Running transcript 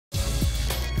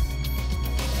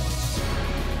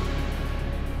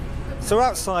So we're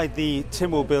outside the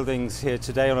Tynwald buildings here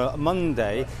today on a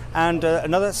Monday, and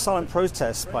another silent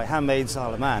protest by Handmaids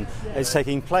IoM is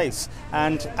taking place.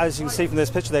 And as you can see from this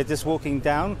picture, they're just walking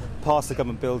down past the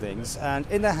government buildings, and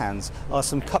in their hands are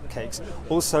some cupcakes,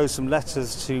 also some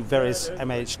letters to various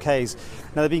MHKs.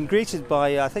 Now they're being greeted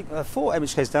by, I think, 4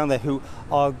 MHKs down there who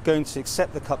are going to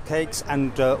accept the cupcakes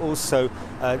and also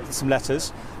some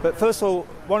letters. But first of all,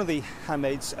 one of the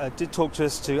handmaids did talk to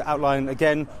us to outline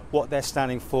again what they're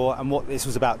standing for and what this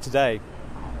was about today.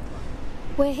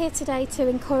 We're here today to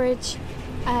encourage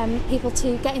people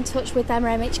to get in touch with their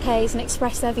MHKs and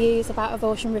express their views about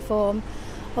abortion reform.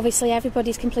 Obviously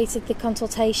everybody's completed the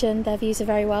consultation, their views are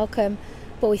very welcome,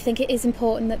 but we think it is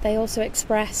important that they also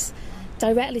express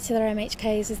directly to their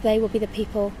MHKs, as they will be the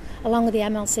people, along with the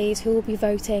MLCs, who will be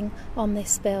voting on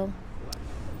this bill.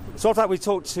 So after that we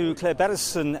talked to Claire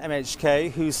Bettison,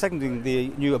 MHK, who's seconding the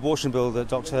new abortion bill that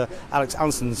Dr. Alex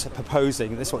Allison's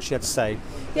proposing. This is what she had to say.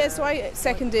 Yeah, so I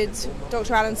seconded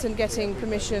Dr. Allison getting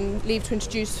permission, leave to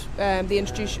introduce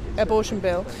the abortion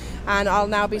bill, and I'll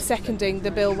now be seconding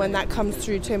the bill when that comes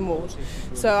through Tynwald.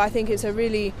 So I think it's a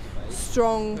really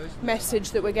strong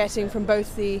message that we're getting from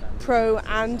both the pro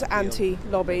and anti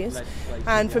lobbies,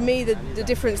 and for me the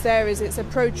difference there is it's a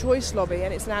pro-choice lobby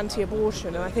and it's an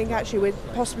anti-abortion, and I think actually we're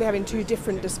possibly having two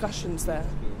different discussions there.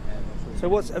 So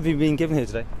what have you been given here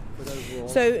today?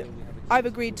 So I've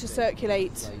agreed to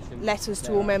circulate letters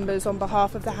to all members on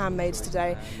behalf of the handmaids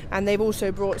today, and they've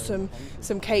also brought some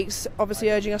cakes, obviously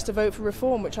urging us to vote for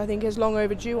reform, which I think is long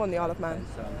overdue on the Isle of Man.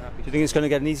 Do you think it's going to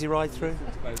get an easy ride through?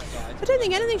 I don't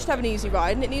think anything should have an easy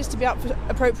ride, and it needs to be up for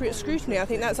appropriate scrutiny. I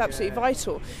think that's absolutely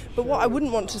vital. But what I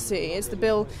wouldn't want to see is the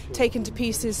bill taken to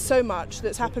pieces so much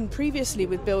that's happened previously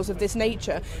with bills of this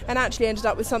nature, and actually ended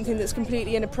up with something that's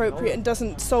completely inappropriate and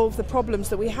doesn't solve the problems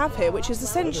that we have here, which is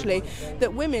essentially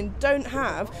that women don't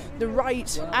have the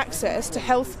right access to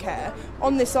health care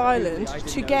on this island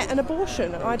to get an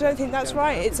abortion. And I don't think that's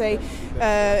right. It's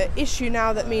a issue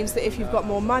now that means that if you've got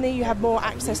more money, you have more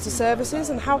access to services,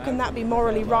 and how can that be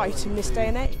morally right in this day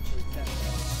and age?